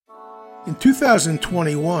In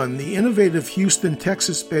 2021, the innovative Houston,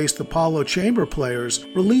 Texas-based Apollo Chamber Players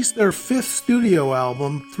released their fifth studio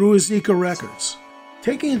album through Azica Records.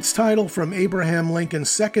 Taking its title from Abraham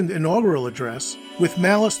Lincoln's second inaugural address, With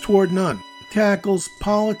Malice Toward None, it tackles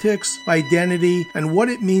politics, identity, and what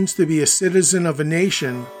it means to be a citizen of a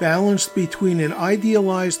nation balanced between an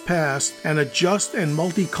idealized past and a just and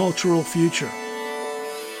multicultural future.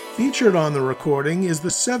 Featured on the recording is the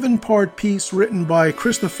 7-part piece written by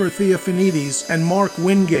Christopher Theofanidis and Mark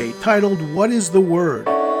Wingate titled What is the Word?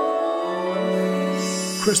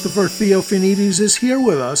 Christopher Theofanidis is here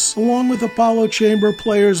with us, along with Apollo Chamber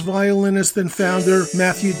Players violinist and founder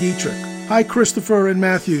Matthew Detrick. Hi, Christopher and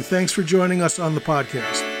Matthew. Thanks for joining us on the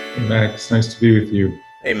podcast. Hey, Max. Nice to be with you.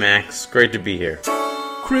 Hey, Max. Great to be here.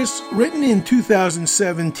 Chris, written in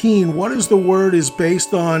 2017, What is the Word is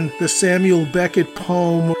based on the Samuel Beckett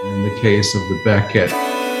poem. In the case of the Beckett,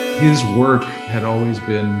 his work had always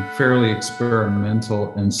been fairly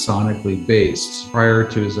experimental and sonically based. Prior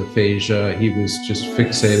to his a-phasia, he was just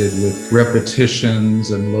fixated with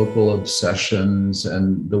repetitions and local obsessions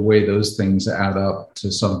and the way those things add up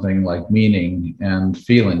to something like meaning and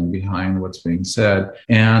feeling behind what's being said.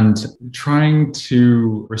 And trying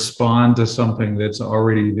to respond to something that's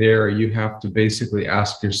already there, you have to basically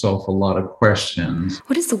ask yourself a lot of questions.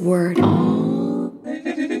 What is the word?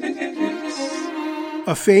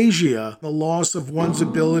 A-phasia, the loss of one's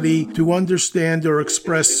ability to understand or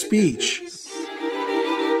express speech.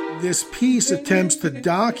 This piece attempts to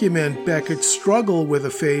document Beckett's struggle with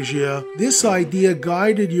aphasia. This idea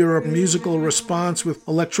guided your musical response with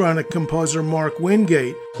electronic composer Mark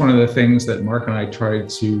Wingate. One of the things that Mark and I tried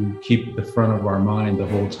to keep at the front of our mind the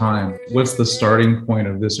whole time, what's the starting point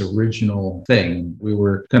of this original thing? We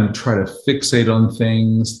were going to try to fixate on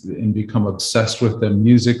things and become obsessed with them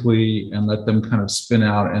musically and let them kind of spin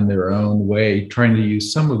out in their own way, trying to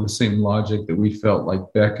use some of the same logic that we felt like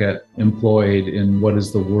Beckett employed in What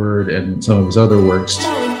is the Word and some of his other works.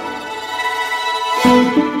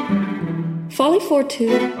 Folly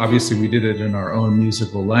 4-2. Obviously, we did it in our own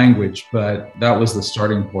musical language, but that was the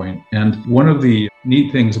starting point. And one of the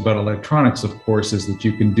neat things about electronics, of course, is that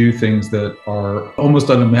you can do things that are almost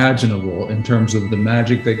unimaginable in terms of the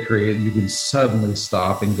magic they create. You can suddenly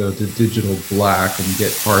stop and go to digital black and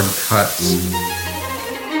get hard cuts.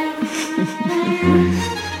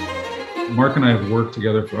 Mark and I have worked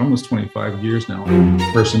together for almost 25 years now. One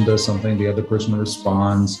person does something, the other person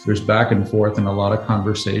responds. There's back and forth and a lot of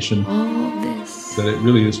conversation. All this. That it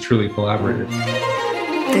really is truly collaborative.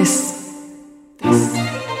 This. What is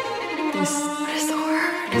the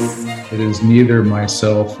word? It is neither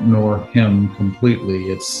myself nor him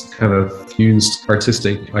completely. It's kind of fused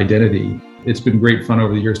artistic identity. It's been great fun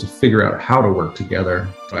over the years to figure out how to work together.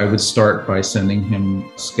 I would start by sending him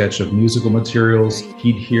a sketch of musical materials.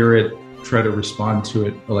 He'd hear it, try to respond to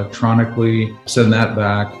it electronically, send that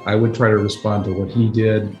back. I would try to respond to what he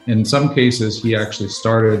did. In some cases, he actually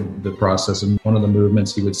started the process. In one of the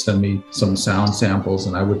movements, he would send me some sound samples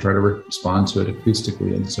and I would try to respond to it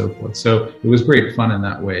acoustically and so forth. So it was great fun in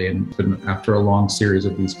that way. And after a long series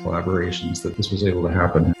of these collaborations that this was able to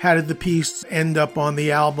happen. How did the piece end up on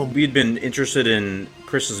the album? We'd been interested in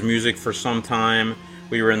Chris's music for some time.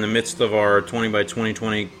 We were in the midst of our 20 by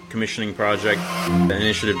 2020 commissioning project, an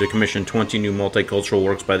initiative to commission 20 new multicultural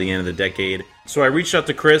works by the end of the decade. So I reached out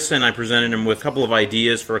to Chris and I presented him with a couple of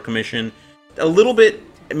ideas for a commission. A little bit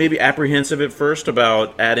maybe apprehensive at first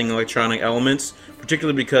about adding electronic elements,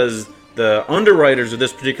 particularly because the underwriters of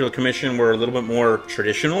this particular commission were a little bit more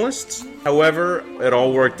traditionalists. However, it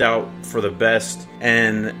all worked out for the best,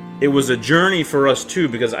 and it was a journey for us too,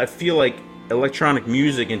 because I feel like electronic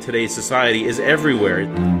music in today's society is everywhere.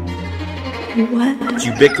 What? It's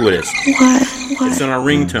ubiquitous. What? It's on our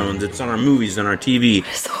ringtones, it's on our movies, on our TV.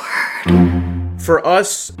 What is the word? For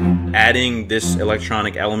us, adding this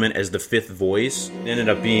electronic element as the fifth voice ended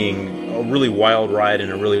up being a really wild ride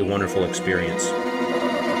and a really wonderful experience.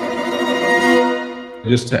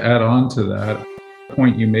 Just to add on to that,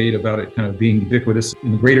 point you made about it kind of being ubiquitous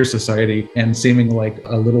in the greater society and seeming like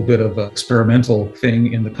a little bit of an experimental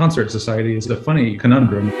thing in the concert society is a funny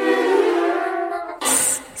conundrum.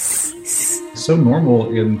 So normal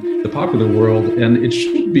in the popular world, and it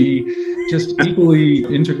should be just equally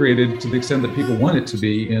integrated to the extent that people want it to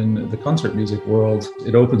be in the concert music world.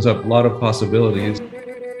 It opens up a lot of possibilities.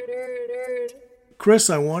 Chris,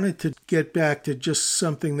 I wanted to get back to just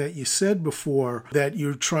something that you said before, that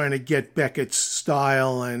you're trying to get Beckett's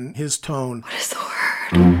style and his tone. What is the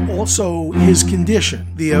word? Also, his condition,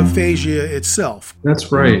 the aphasia itself.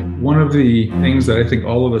 That's right. One of the things that I think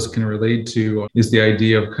all of us can relate to is the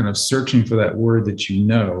idea of kind of searching for that word that you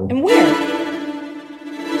know. And where?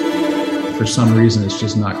 for some reason it's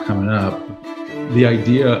just not coming up. The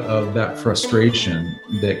idea of that frustration,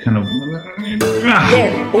 that kind of...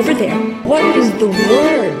 There, over there. What is the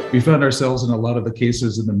word? We found ourselves in a lot of the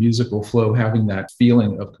cases in the musical flow having that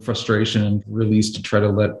feeling of frustration and release to try to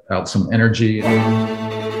let out some energy.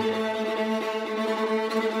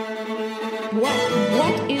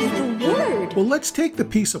 What is the word? Well, let's take the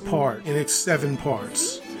piece apart in its 7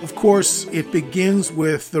 parts. Of course, it begins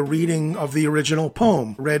with the reading of the original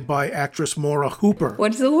poem, read by actress Maura Hooper.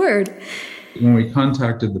 What's the word? When we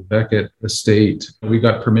contacted the Beckett estate, we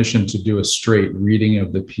got permission to do a straight reading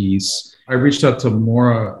of the piece. I reached out to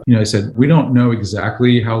Maura. I said, we don't know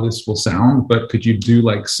exactly how this will sound, but could you do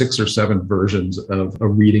like 6 or 7 versions of a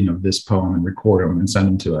reading of this poem and record them and send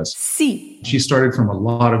them to us? See. She started from a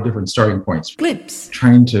lot of different starting points. Glimpse.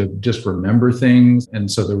 Trying to just remember things. And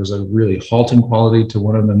so there was a really halting quality to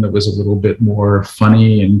one of them that was a little bit more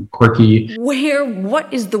funny and quirky.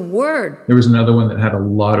 What is the word? There was another one that had a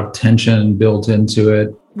lot of tension built into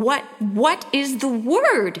it. What is the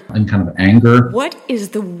word? And kind of anger. What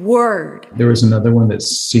is the word? There was another one that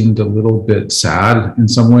seemed a little bit sad in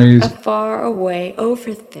some ways. Far away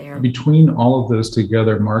over there. Between all of those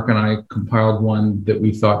together, Mark and I compiled one that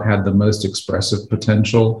we thought had the most expressive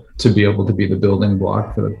potential to be able to be the building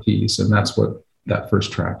block for the piece. And that's what that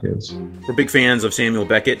first track is. We're big fans of Samuel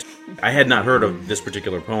Beckett. I had not heard of this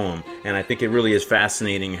particular poem, and I think it really is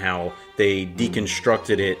fascinating how they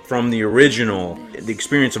deconstructed it from the original. The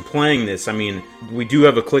experience of playing this, we do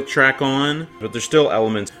have a click track on, but there's still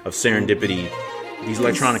elements of serendipity. These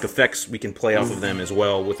electronic effects, we can play off of them as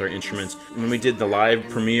well with our instruments. When we did the live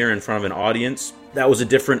premiere in front of an audience, that was a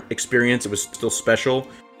different experience. It was still special,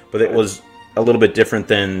 but it was a little bit different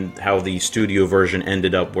than how the studio version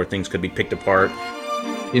ended up, where things could be picked apart.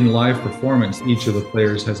 In live performance, each of the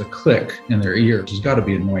players has a click in their ear, which has got to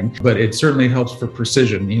be annoying, but it certainly helps for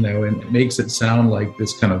precision, and it makes it sound like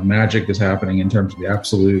this kind of magic is happening in terms of the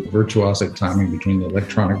absolute virtuosic timing between the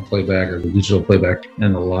electronic playback or the digital playback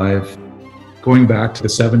and the live. Going back to the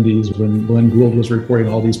 70s when Glenn Gould was recording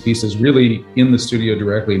all these pieces really in the studio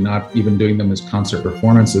directly, not even doing them as concert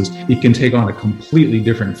performances, it can take on a completely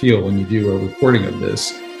different feel when you do a recording of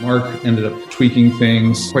this. Mark ended up tweaking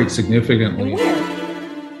things quite significantly.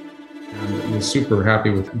 And was super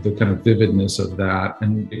happy with the kind of vividness of that.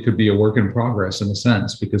 And it could be a work in progress in a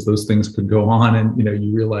sense, because those things could go on and,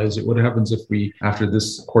 you realize what happens if we, after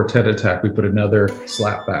this quartet attack, we put another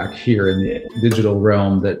slap back here in the digital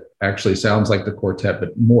realm that actually sounds like the quartet,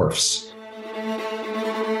 but morphs.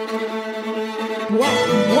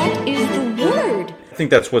 What is the word? I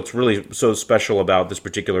think that's what's really so special about this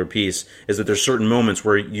particular piece, is that there's certain moments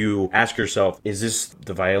where you ask yourself, is this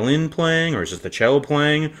the violin playing, or is this the cello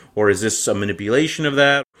playing, or is this a manipulation of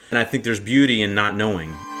that? And I think there's beauty in not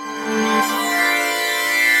knowing.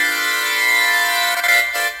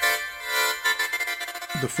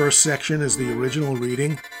 The first section is the original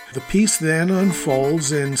reading. The piece then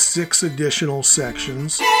unfolds in 6 additional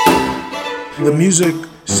sections. The music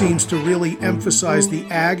seems to really emphasize the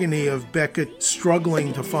agony of Beckett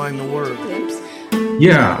struggling to find the word.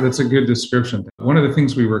 Yeah, that's a good description. One of the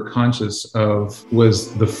things we were conscious of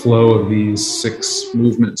was the flow of these 6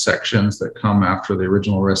 movement sections that come after the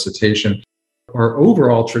original recitation. Our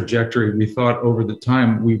overall trajectory, we thought over the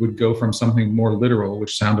time we would go from something more literal,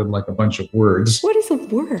 which sounded like a bunch of words. What is a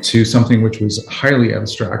word? To something which was highly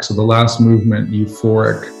abstract. So the last movement,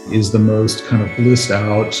 Euphoric, is the most kind of blissed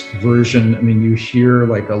out version. You hear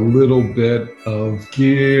like a little bit of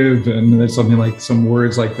give, and there's something like some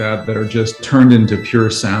words like that that are just turned into pure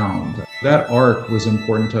sound. That arc was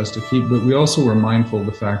important to us to keep, but we also were mindful of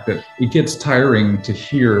the fact that it gets tiring to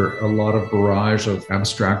hear a lot of barrage of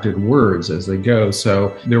abstracted words as they go.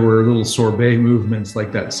 So there were little sorbet movements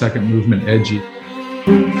like that second movement, Edgy.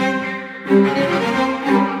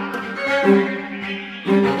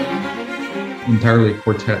 Entirely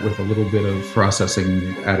quartet with a little bit of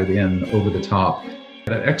processing added in over the top.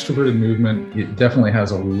 That extroverted movement, it definitely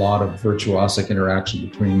has a lot of virtuosic interaction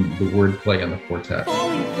between the wordplay and the quartet.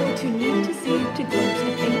 Falling to need to see, to glimpse,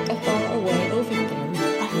 to think, afar away over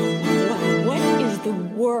there. What is the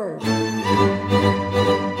word?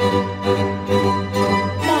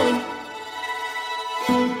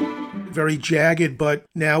 Very jagged, but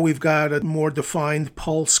now we've got a more defined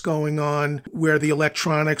pulse going on where the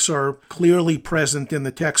electronics are clearly present in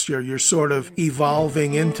the texture. You're sort of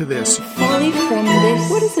evolving into this. Falling from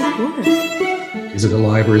this. What is a word? Is it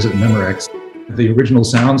alive or is it Memorex? the original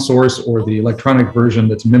sound source or the electronic version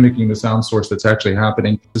that's mimicking the sound source that's actually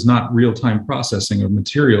happening is not real-time processing of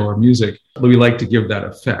material or music. We like to give that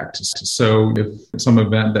effect. So if some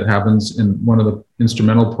event that happens in one of the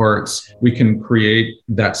instrumental parts, we can create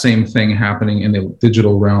that same thing happening in the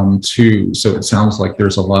digital realm too. So it sounds like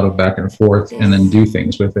there's a lot of back and forth and then do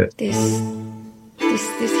things with it. This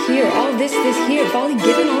here, all this here, fully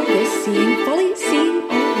given all this, fully seeing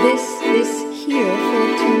all this here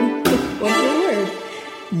for what's the word?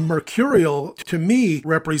 Mercurial, to me,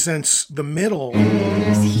 represents the middle.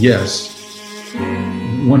 Yes.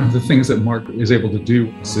 One of the things that Mark is able to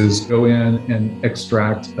do is go in and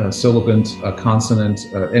extract a sibilant, a consonant,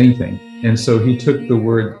 anything. And so he took the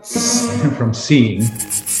word from seeing.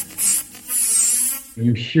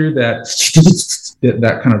 You hear that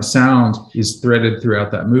kind of sound is threaded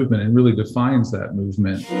throughout that movement and really defines that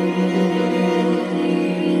movement.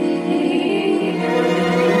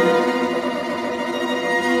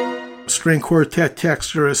 String quartet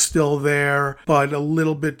texture is still there, but a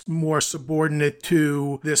little bit more subordinate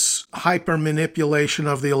to this hyper manipulation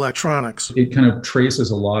of the electronics. It kind of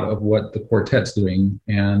traces a lot of what the quartet's doing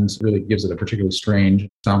and really gives it a particularly strange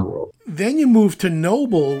sound world. Then you move to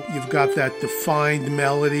Noble, you've got that defined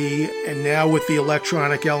melody, and now with the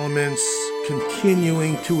electronic elements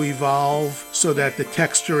continuing to evolve so that the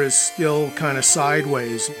texture is still kind of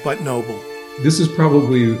sideways, but noble. This is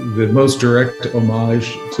probably the most direct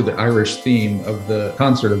homage to the Irish theme of the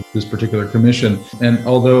concert of this particular commission. And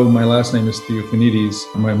although my last name is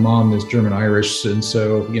Theofanidis, my mom is German-Irish, and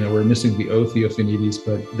so, we're missing the O Theofanidis,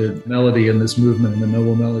 but the melody in this movement and the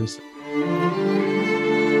noble melodies.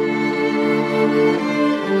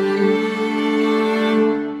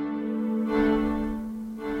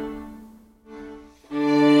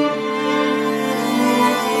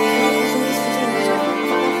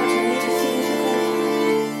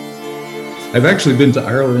 I've actually been to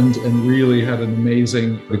Ireland and really had an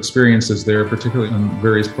amazing experiences there, particularly on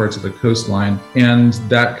various parts of the coastline. And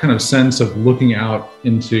that kind of sense of looking out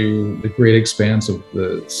into the great expanse of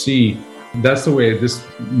the sea, that's the way this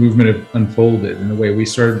movement unfolded. In a way, we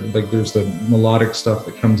started, there's the melodic stuff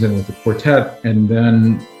that comes in with the quartet, and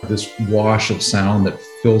then this wash of sound that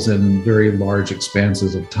fills in very large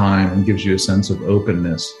expanses of time and gives you a sense of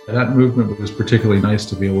openness. That movement was particularly nice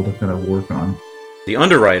to be able to kind of work on. The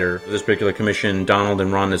underwriter of this particular commission, Donald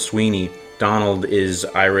and Rhonda Sweeney. Donald is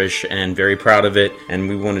Irish and very proud of it, and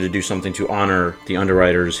we wanted to do something to honor the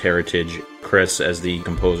underwriter's heritage. Chris, as the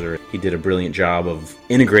composer, he did a brilliant job of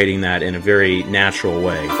integrating that in a very natural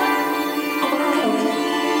way.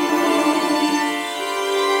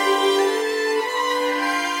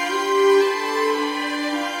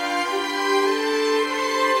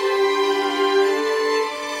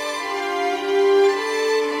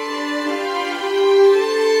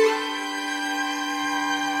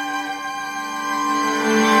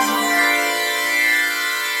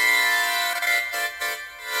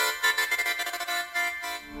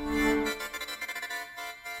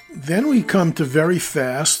 Then we come to very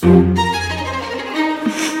fast.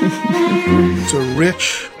 It's a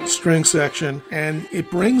rich string section, and it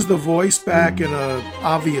brings the voice back in an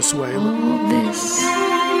obvious way. All this.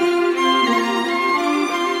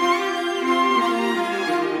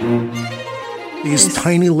 These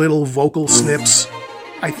tiny little vocal snips.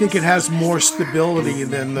 I think it has more stability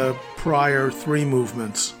than the prior three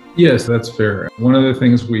movements. Yes, that's fair. One of the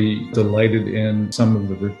things we delighted in some of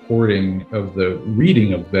the recording of the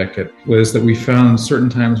reading of Beckett was that we found certain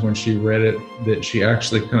times when she read it that she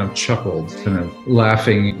actually kind of chuckled, kind of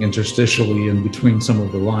laughing interstitially in between some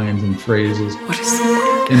of the lines and phrases. What is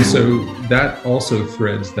that? And so that also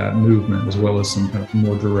threads that movement as well as some kind of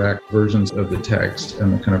more direct versions of the text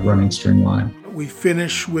and the kind of running string line. We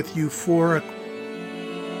finish with Euphoric.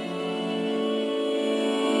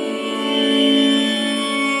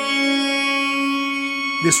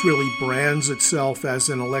 This really brands itself as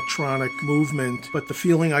an electronic movement, but the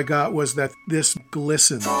feeling I got was that this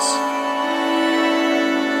glistens.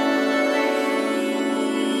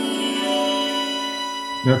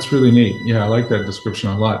 That's really neat. Yeah, I like that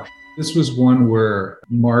description a lot. This was one where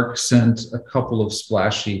Mark sent a couple of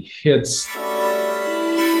splashy hits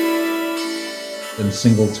and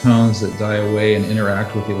single tones that die away and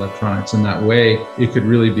interact with the electronics. In that way, it could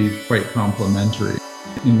really be quite complementary.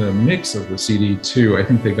 In the mix of the CD too, I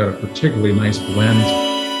think they got a particularly nice blend.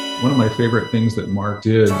 One of my favorite things that Mark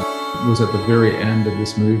did was at the very end of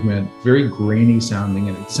this movement, very grainy sounding,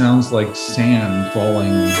 and it sounds like sand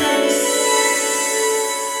falling.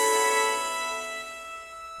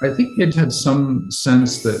 I think it had some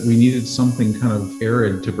sense that we needed something kind of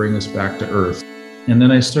arid to bring us back to earth. And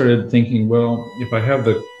then I started thinking, well, if I have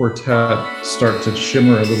the quartet start to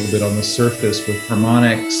shimmer a little bit on the surface with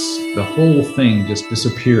harmonics, the whole thing just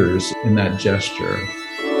disappears in that gesture.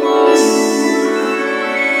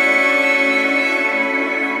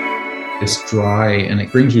 It's dry and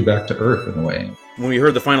it brings you back to earth in a way. When we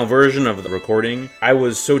heard the final version of the recording, I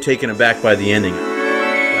was so taken aback by the ending.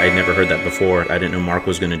 I'd never heard that before. I didn't know Mark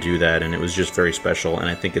was going to do that, and it was just very special, and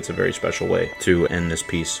I think it's a very special way to end this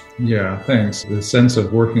piece. Yeah, thanks. The sense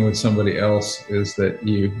of working with somebody else is that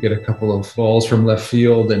you get a couple of balls from left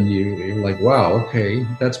field, and you're like, wow, okay,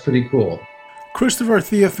 that's pretty cool. Christopher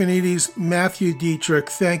Theofanidis, Matthew Detrick,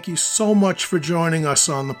 thank you so much for joining us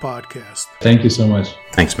on the podcast. Thank you so much.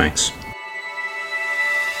 Thanks, Max.